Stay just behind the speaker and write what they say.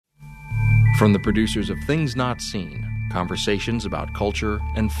From the producers of Things Not Seen, conversations about culture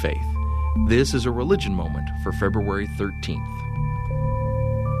and faith, this is a religion moment for February 13th.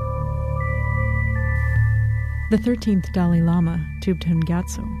 The 13th Dalai Lama, Tubten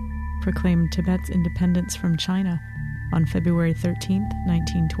Gyatso, proclaimed Tibet's independence from China on February 13,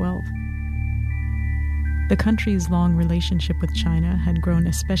 1912. The country's long relationship with China had grown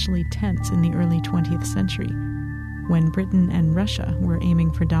especially tense in the early 20th century, when Britain and Russia were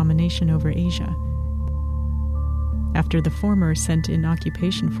aiming for domination over Asia. After the former sent in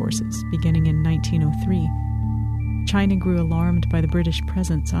occupation forces beginning in 1903, China grew alarmed by the British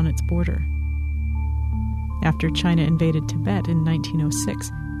presence on its border. After China invaded Tibet in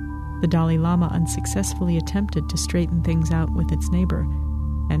 1906, the Dalai Lama unsuccessfully attempted to straighten things out with its neighbor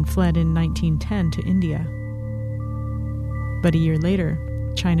and fled in 1910 to India. But a year later,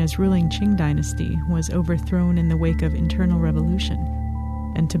 China's ruling Qing dynasty was overthrown in the wake of internal revolution,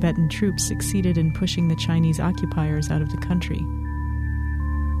 and Tibetan troops succeeded in pushing the Chinese occupiers out of the country.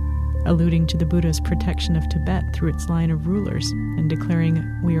 Alluding to the Buddha's protection of Tibet through its line of rulers and declaring,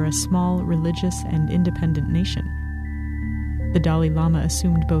 "We are a small, religious, and independent nation," the Dalai Lama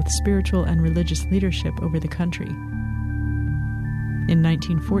assumed both spiritual and religious leadership over the country. In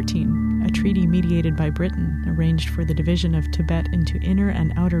 1914, a treaty mediated by Britain arranged for the division of Tibet into inner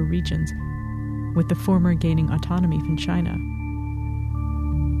and outer regions, with the former gaining autonomy from China.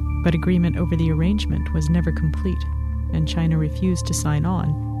 But agreement over the arrangement was never complete, and China refused to sign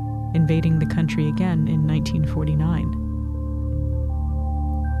on, invading the country again in 1949.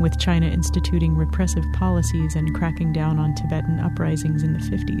 With China instituting repressive policies and cracking down on Tibetan uprisings in the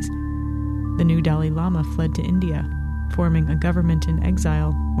 50s, the new Dalai Lama fled to India, forming a government in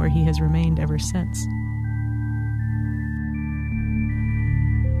exile where he has remained ever since.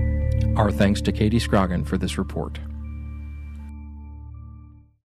 Our thanks to Katie Scroggin for this report.